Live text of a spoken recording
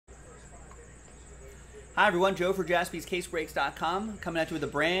Hi everyone, Joe for JaspysCaseBreaks.com coming at you with a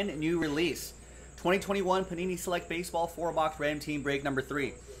brand new release. 2021 Panini Select Baseball 4-box random team break number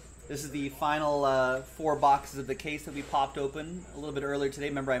 3. This is the final 4 boxes of the case that we popped open a little bit earlier today.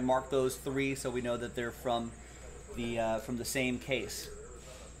 Remember, I marked those 3 so we know that they're from the same case.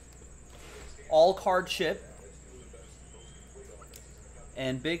 All card chip.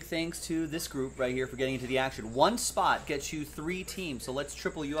 And big thanks to this group right here for getting into the action. One spot gets you 3 teams, so let's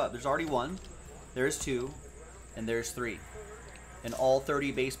triple you up. There's already 1. There's 2, and there's 3. And all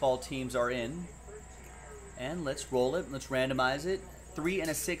 30 baseball teams are in. And let's roll it. Let's randomize it. 3 and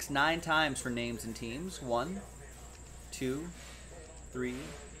a 6, 9 times for names and teams. 1, 2, 3,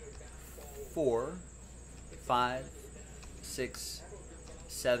 4, 5, 6,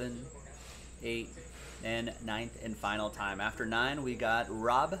 7, 8, and 9th and final time. After 9, we got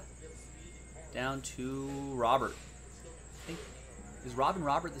Rob down to Robert. I think, is Rob and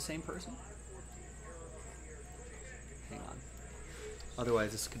Robert the same person? Hang on.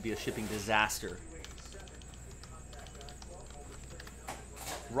 Otherwise, this could be a shipping disaster.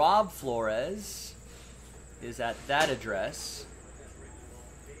 Rob Flores is at that address,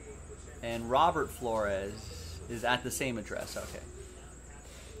 and Robert Flores is at the same address. Okay.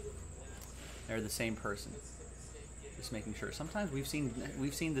 They're the same person. Just making sure. Sometimes we've seen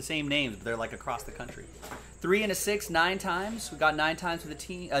the same names, but they're like across the country. 3 and a 6, 9 times. We got 9 times for the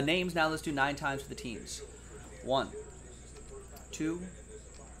team names. Now let's do 9 times for the teams. 1, 2,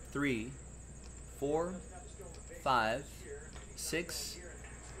 3, 4, 5, 6,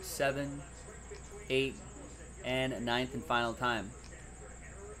 7, 8, and 9th and final time.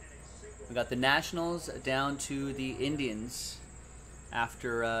 We got the Nationals down to the Indians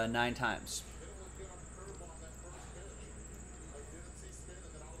after 9 times.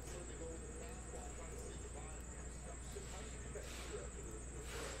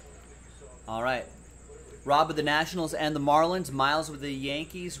 All right. Rob with the Nationals and the Marlins, Miles with the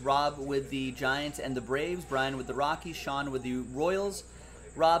Yankees, Rob with the Giants and the Braves, Brian with the Rockies, Sean with the Royals,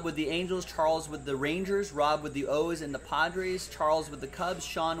 Rob with the Angels, Charles with the Rangers, Rob with the O's and the Padres, Charles with the Cubs,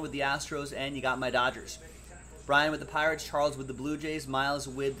 Sean with the Astros, and you got my Dodgers. Brian with the Pirates, Charles with the Blue Jays, Miles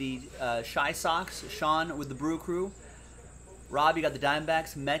with the Shy Sox, Sean with the Brew Crew, Rob, you got the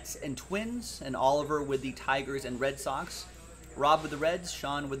Diamondbacks, Mets, and Twins, and Oliver with the Tigers and Red Sox. Rob with the Reds,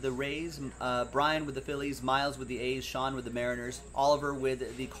 Sean with the Rays, Brian with the Phillies, Miles with the A's, Sean with the Mariners, Oliver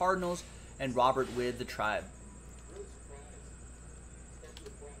with the Cardinals, and Robert with the Tribe.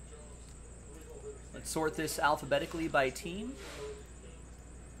 Let's sort this alphabetically by team.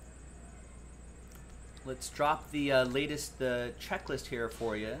 Let's drop the latest checklist here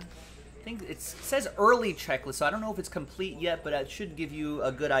for you. I think it says early checklist, so I don't know if it's complete yet, but it should give you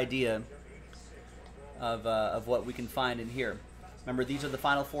a good idea of what we can find in here. Remember, these are the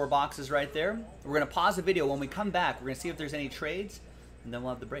final 4 boxes right there. We're going to pause the video. When we come back, we're going to see if there's any trades, and then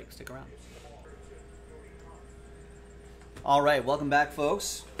we'll have the break. Stick around. All right, welcome back,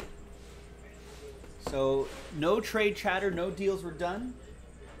 folks. So, no trade chatter, no deals were done.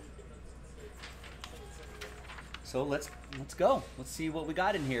 So let's go. Let's see what we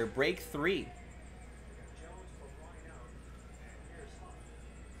got in here. Break 3.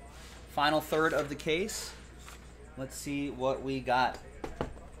 Final third of the case. Let's see what we got. We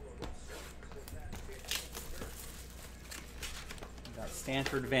got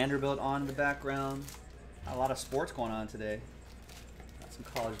Stanford Vanderbilt on in the background. Got a lot of sports going on today. Got some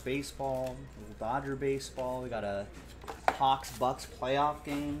college baseball, a little Dodger baseball. We got a Hawks-Bucks playoff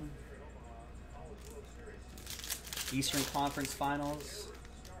game. Eastern Conference Finals.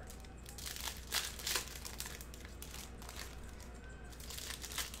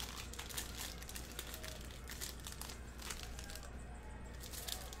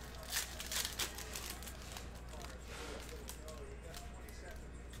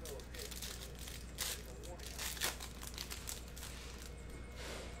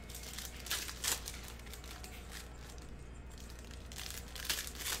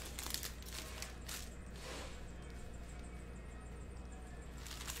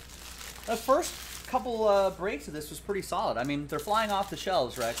 The first couple breaks of this was pretty solid. I mean, they're flying off the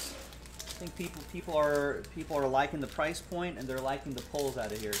shelves, Rex. I think people are liking the price point, and they're liking the pulls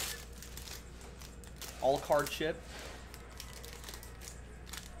out of here. All card chip.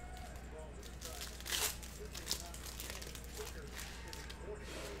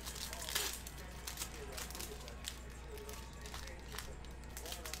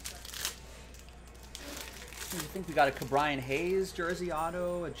 I think we got a Cabrian Hayes jersey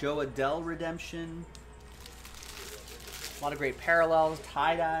auto, a Joe Adell redemption. A lot of great parallels,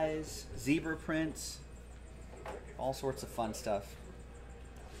 tie-dyes, zebra prints, all sorts of fun stuff.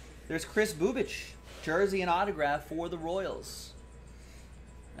 There's Chris Bubich jersey and autograph for the Royals.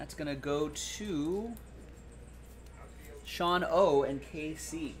 That's going to go to Sean O and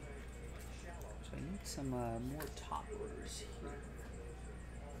KC. So I need some more top orders here.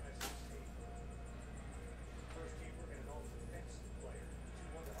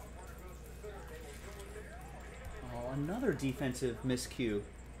 Oh, another defensive miscue.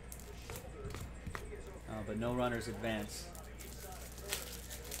 Oh, but no runners advance.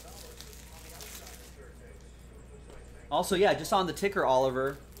 Also, yeah, just on the ticker,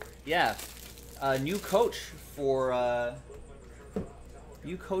 Oliver. Yeah, new coach for the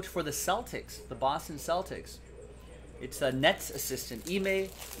Celtics, the Boston Celtics. It's a Nets assistant, Ime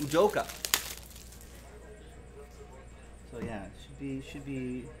Udoka. So yeah, should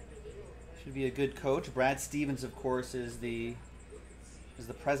be a good coach. Brad Stevens, of course, is the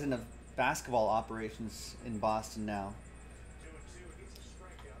president of basketball operations in Boston now.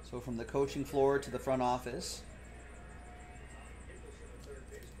 So from the coaching floor to the front office.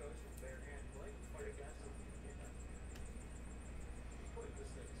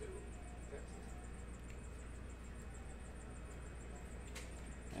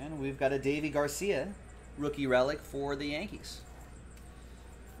 And we've got a Davy Garcia rookie relic for the Yankees.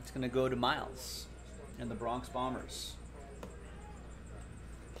 It's going to go to Miles and the Bronx Bombers.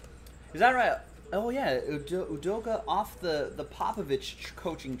 Is that right? Oh, yeah. Udoka off the Popovich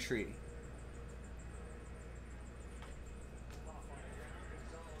coaching tree.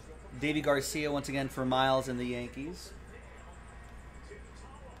 Davy Garcia once again for Miles and the Yankees.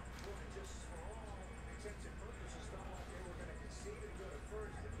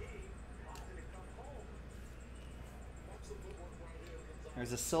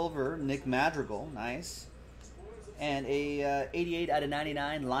 There's a silver Nick Madrigal, nice. And a 88 out of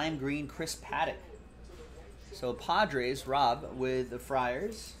 99 lime green Chris Paddock. So Padres, Rob, with the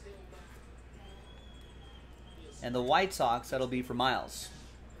Friars. And the White Sox, that'll be for Miles.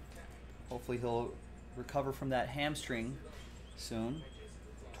 Hopefully he'll recover from that hamstring soon.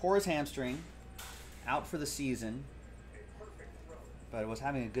 Tore his hamstring, out for the season. But was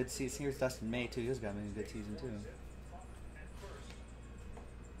having a good season. Here's Dustin May, too. He was having a good season, too.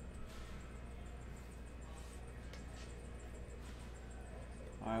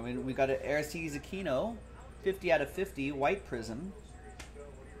 All right, we got an Aristides Aquino, 50 out of 50, white prism.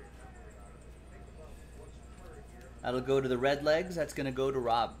 That'll go to the Red Legs. That's going to go to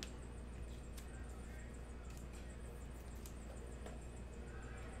Rob.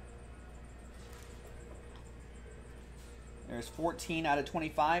 There's 14 out of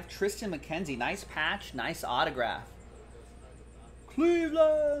 25. Tristan McKenzie, nice patch, nice autograph.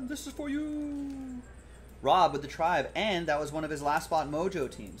 Cleveland, this is for you. Rob with the Tribe, and that was one of his Last Spot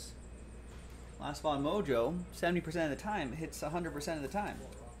Mojo teams. Last Spot Mojo, 70% of the time, hits 100% of the time.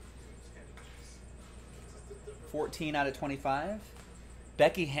 14 out of 25.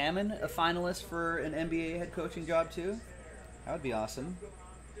 Becky Hammon, a finalist for an NBA head coaching job too. That would be awesome.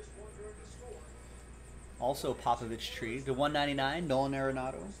 Also Popovich tree. To 199, Nolan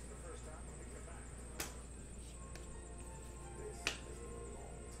Arenado.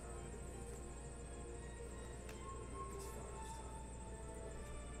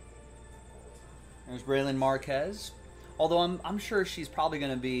 There's Braylon Marquez. Although I'm sure she's probably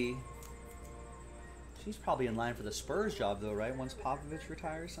going to be... She's probably in line for the Spurs job, though, right? Once Popovich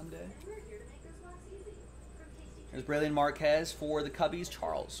retires someday. There's Braylon Marquez for the Cubbies.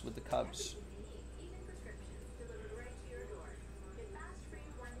 Charles with the Cubs.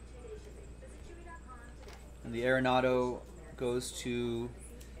 And the Arenado goes to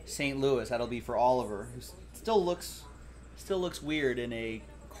St. Louis. That'll be for Oliver, who still looks weird in a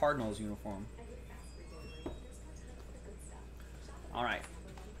Cardinals uniform. All right,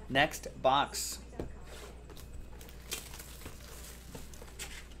 next box.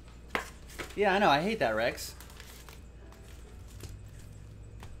 Yeah, I know. I hate that, Rex.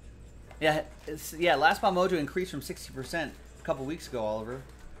 Yeah, Last Spot Mojo increased from 60% a couple weeks ago, Oliver.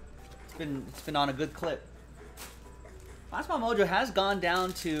 It's been on a good clip. Last Spot Mojo has gone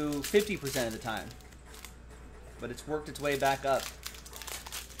down to 50% of the time, but it's worked its way back up.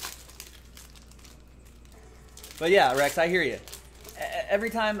 But yeah, Rex, I hear you. Every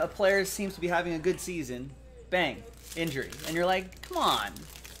time a player seems to be having a good season, bang, injury. And you're like, come on.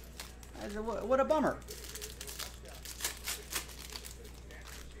 What a bummer.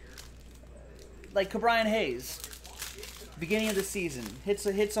 Like Cabrian Hayes, beginning of the season, hits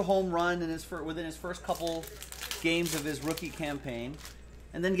a home run within his first couple games of his rookie campaign,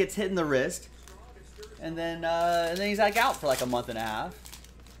 and then gets hit in the wrist, and then he's like out for like a month and a half.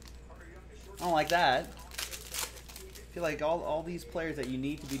 I don't like that. I feel like all these players that you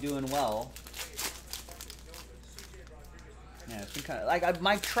need to be doing well Yeah, it's been kind of like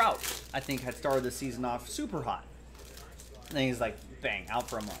Mike Trout. I think had started the season off super hot, and then he's like, bang, out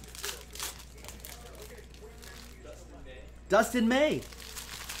for a month. Dustin May,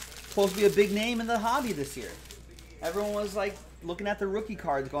 supposed to be a big name in the hobby this year. Everyone was like looking at the rookie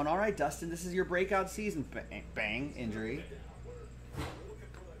cards, going, "All right, Dustin, this is your breakout season." Bang, bang, injury.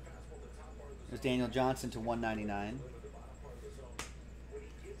 There's Daniel Johnson to 199.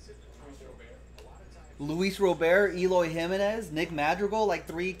 Luis Robert, Eloy Jimenez, Nick Madrigal, like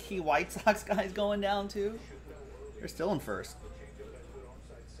 3 key White Sox guys going down too. They're still in first.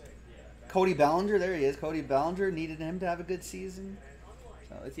 Cody Bellinger, there he is. Cody Bellinger, needed him to have a good season.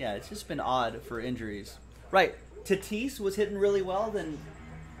 So it's just been odd for injuries. Right, Tatis was hitting really well, then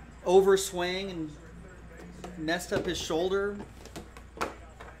overswing and messed up his shoulder. I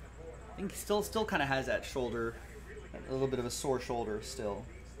think he still kind of has that shoulder, a little bit of a sore shoulder still.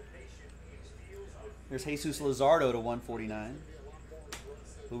 There's Jesus Luzardo to 149.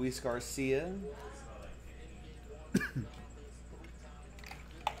 Luis Garcia.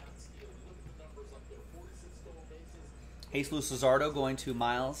 Jesus Luzardo going to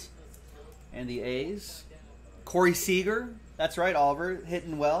Miles and the A's. Corey Seager, that's right, Oliver,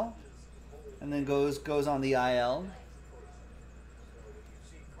 hitting well, and then goes on the IL.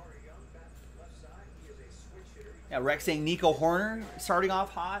 Yeah, Rex saying Nico Horner starting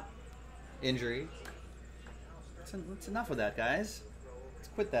off hot. Injury. That's enough of that, guys. Let's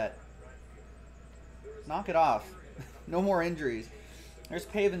quit that. Knock it off. No more injuries. There's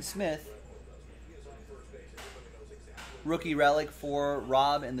Pavin Smith. Rookie relic for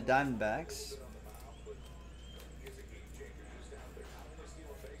Rob and the Diamondbacks.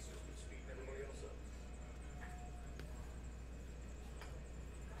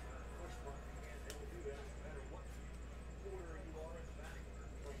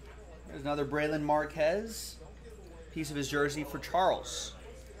 There's another Braylon Marquez. Piece of his jersey for Charles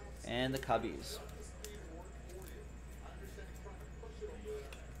and the Cubbies.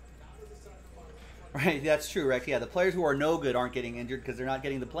 Right, that's true, Rick. Yeah, the players who are no good aren't getting injured because they're not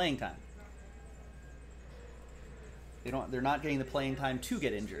getting the playing time. They're not getting the playing time to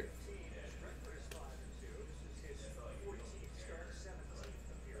get injured.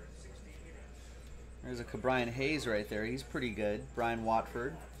 There's a Cabrian Hayes right there. He's pretty good. Brian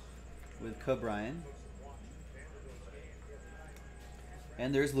Watford with Cabrian.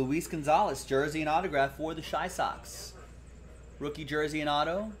 And there's Luis Gonzalez, jersey and autograph for the Chi Sox. Rookie jersey and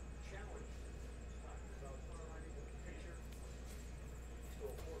auto.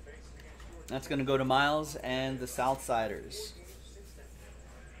 That's going to go to Miles and the Southsiders.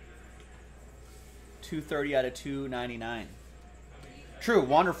 230 out of 299. True,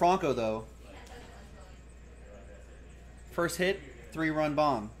 Wander Franco, though. First hit, 3-run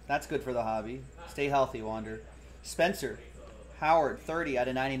bomb. That's good for the hobby. Stay healthy, Wander. Spencer Howard, 30 out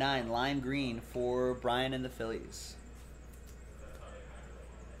of 99. Lime green for Brian and the Phillies.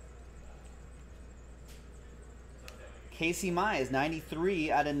 Casey Mize,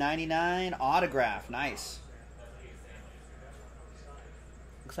 93 out of 99. Autograph. Nice.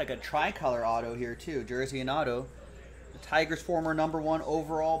 Looks like a tricolor auto here, too. Jersey and auto. The Tigers' former #1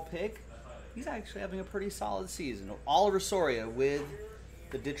 overall pick. He's actually having a pretty solid season. Oliver Soria with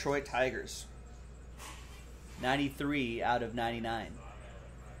the Detroit Tigers. 93 out of 99.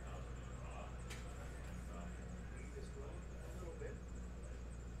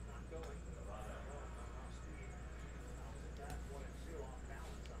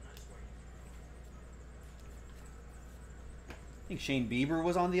 I think Shane Bieber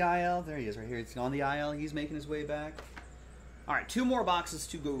was on the IL. There he is right here. It's on the IL. He's making his way back. All right, 2 more boxes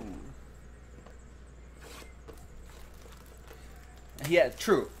to go. Yeah,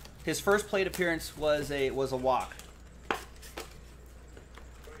 true. His first plate appearance was a walk.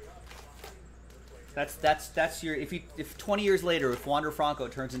 That's your if 20 years later if Wander Franco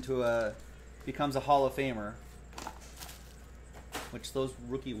turns into becomes a Hall of Famer, which those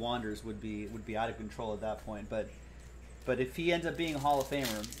rookie Wanders would be out of control at that point, but if he ends up being a Hall of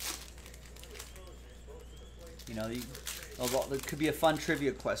Famer, you know, it could be a fun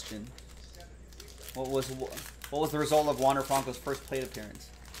trivia question. What was the result of Wander Franco's first plate appearance?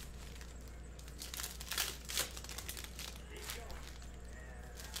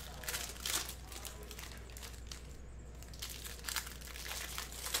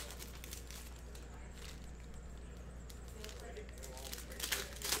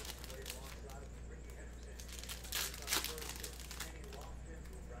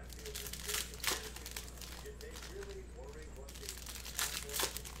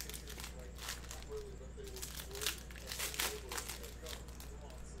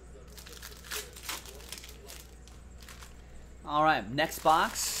 All right, next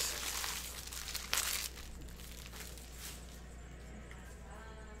box.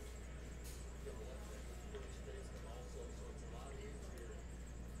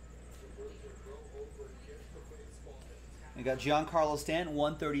 We got Giancarlo Stanton,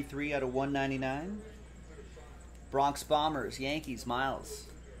 133 out of 199. Bronx Bombers, Yankees, Miles.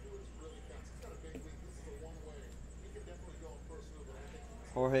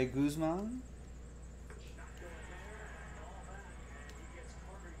 Jorge Guzman.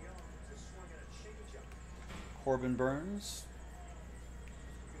 Corbin Burns.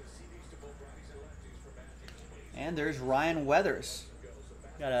 And there's Ryan Weathers.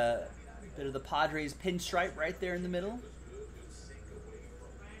 Got a bit of the Padres pinstripe right there in the middle.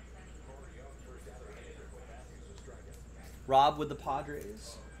 Rob with the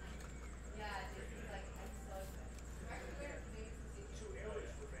Padres.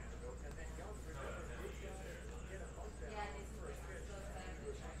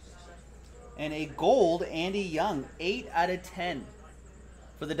 And a gold, Andy Young, 8 out of 10.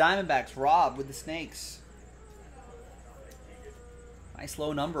 For the Diamondbacks, Rob with the Snakes. Nice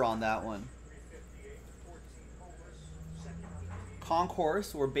low number on that one.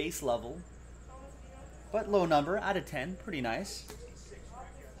 Concourse or base level. But low number, out of 10. Pretty nice.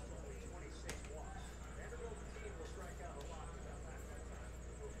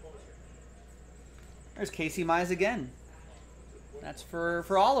 There's Casey Mize again. That's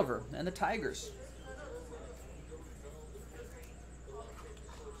for Oliver and the Tigers.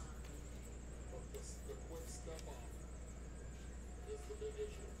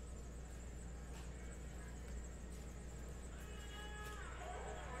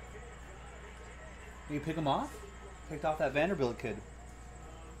 You pick him off? Picked off that Vanderbilt kid.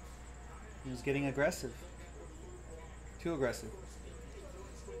 He was getting aggressive. Too aggressive.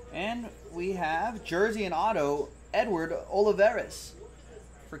 And we have jersey and auto, Edward Olivares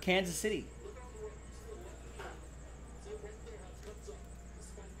for Kansas City.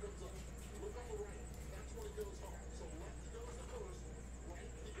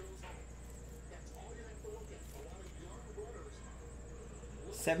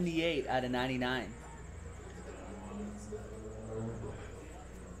 $78 out of 99.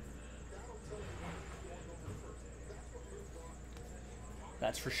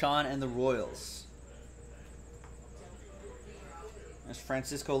 That's for Sean and the Royals. There's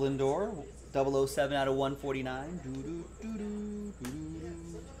Francisco Lindor, 007 out of 149. And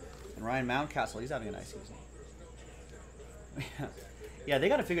Ryan Mountcastle, he's having a nice season. Yeah, they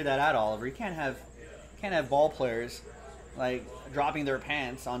got to figure that out, Oliver. You can't have ball players like dropping their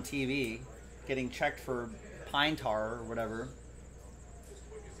pants on TV, getting checked for pine tar or whatever.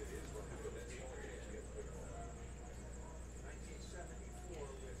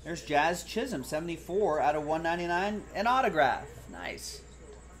 There's Jazz Chisholm, 74 out of 199, an autograph. Nice.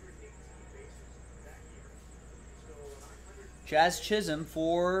 Jazz Chisholm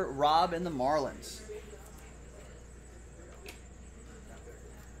for Rob and the Marlins.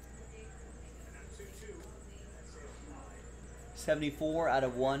 $74 out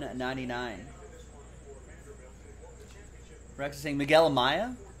of 199. Rex is saying Miguel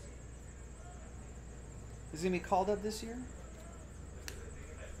Amaya is going to be called up this year?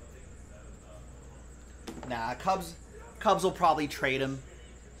 Nah, Cubs will probably trade him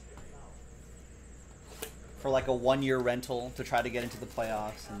for like a one-year rental to try to get into the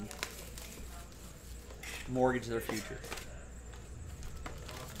playoffs and mortgage their future.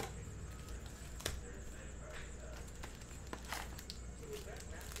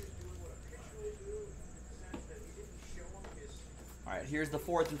 All right, here's the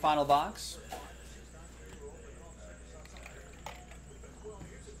fourth and final box.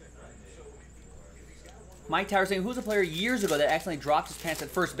 Mike Tower saying, who's a player years ago that accidentally dropped his pants at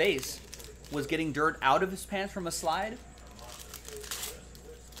first base? Was getting dirt out of his pants from a slide?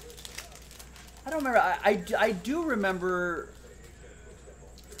 I don't remember. I do remember.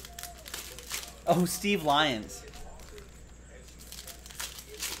 Oh, Steve Lyons.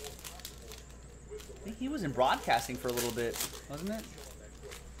 I think he was in broadcasting for a little bit, wasn't it?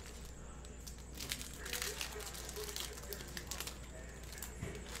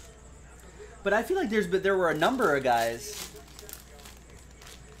 But I feel like there were a number of guys.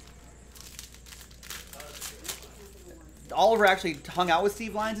 Oliver actually hung out with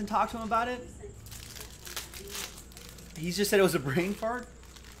Steve Lyons and talked to him about it. He's just said it was a brain fart.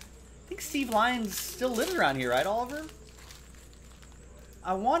 I think Steve Lyons still lives around here, right, Oliver?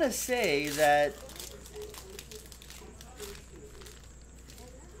 I want to say that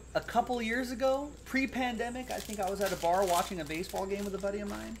a couple years ago, pre-pandemic, I think I was at a bar watching a baseball game with a buddy of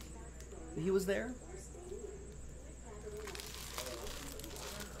mine. He was there.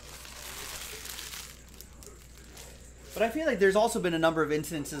 But I feel like there's also been a number of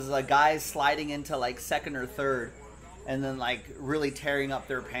instances like guys sliding into like second or third and then like really tearing up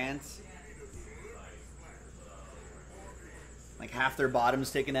their pants. Like half their bottom's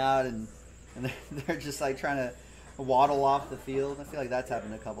sticking out and they're just like trying to waddle off the field. I feel like that's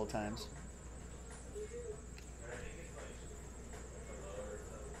happened a couple times.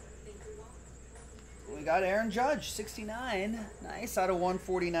 We got Aaron Judge, 69. Nice, out of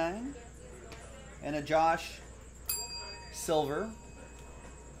 149. And a Josh Silver.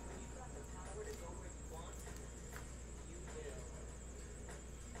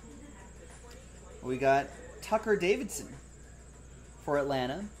 We got Tucker Davidson for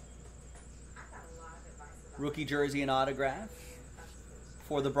Atlanta. Rookie jersey and autograph.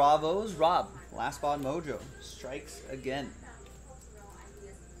 For the Bravos, Rob, last spot mojo, strikes again.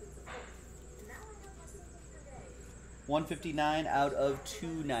 159 out of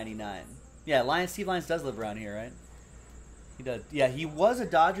 299. Yeah, Steve Lyons does live around here, right? He does. Yeah, he was a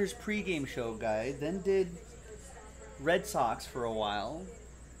Dodgers pregame show guy, then did Red Sox for a while.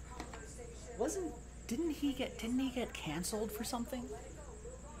 Didn't he get canceled for something?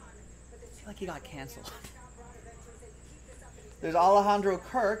 I feel like he got canceled. There's Alejandro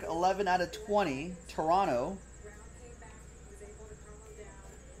Kirk, 11 out of 20, Toronto.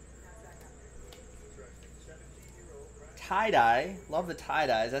 Tie-dye. Love the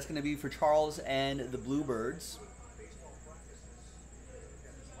tie-dyes. That's going to be for Charles and the Bluebirds.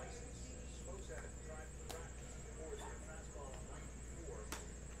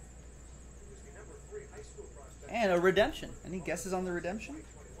 And a redemption. Any guesses on the redemption?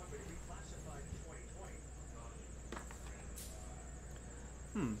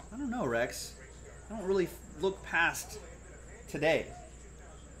 I don't know, Rex. I don't really look past today.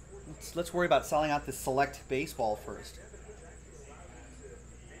 Let's worry about selling out the select baseball first.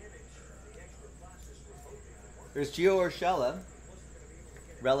 There's Gio Urshela,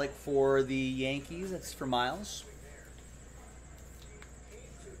 relic for the Yankees. That's for Miles.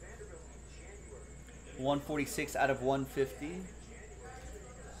 146 out of 150.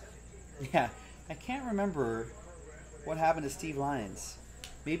 Yeah, I can't remember what happened to Steve Lyons.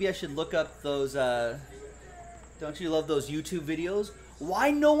 Maybe I should look up those, don't you love those YouTube videos? Why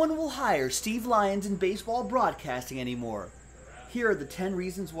no one will hire Steve Lyons in baseball broadcasting anymore. Here are the 10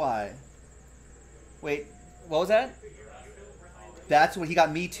 reasons why. Wait, what was that? That's when he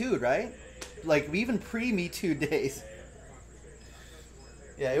got Me Too'd, right? Like, even pre-Me Too days.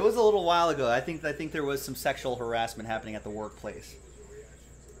 Yeah, it was a little while ago. I think there was some sexual harassment happening at the workplace.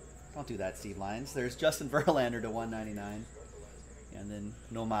 Don't do that, Steve Lyons. There's Justin Verlander to 199. And then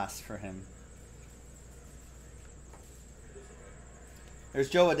no mas for him. There's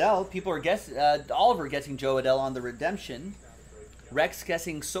Joe Adell. People are Oliver guessing Joe Adell on the redemption. Rex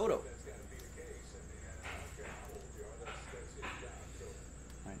guessing Soto.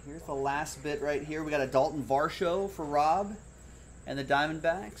 All right, here's the last bit right here. We got a Dalton Varsho for Rob and the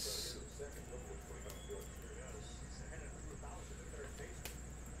Diamondbacks.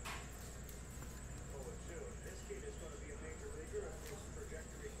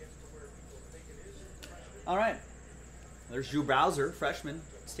 All right. There's Drew Bowser, freshman,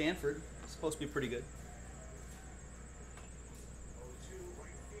 Stanford. Supposed to be pretty good.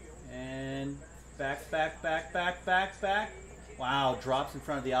 And back. Wow, drops in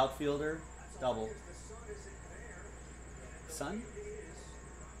front of the outfielder. Double. Sun?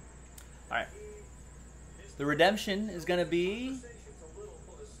 All right. The redemption is going to be...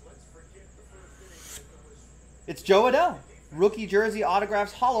 It's Joe Adell. Rookie jersey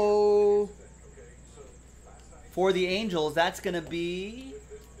autographs hollow. For the Angels, that's going to be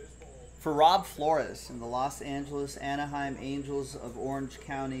for Rob Flores in the Los Angeles Anaheim Angels of Orange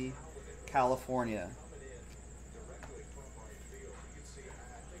County, California.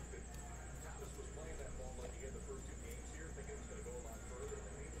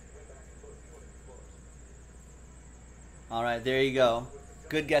 All right, there you go.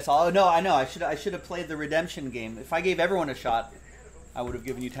 Good guess. Oh no, I know. I should have played the redemption game. If I gave everyone a shot, I would have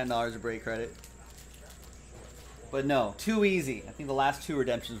given you $10 of break credit. But no, too easy. I think the last two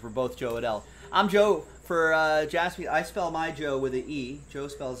redemptions were both Joe Adell. I'm Joe for Jaspy. I spell my Joe with an E. Joe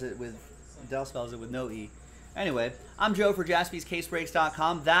spells it with, Adell spells it with no E. Anyway, I'm Joe for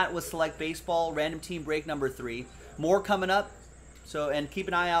JaspysCaseBreaks.com. That was Select Baseball, random team break number 3. More coming up. So, and keep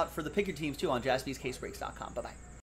an eye out for the pick your teams too on JaspysCaseBreaks.com. Bye-bye.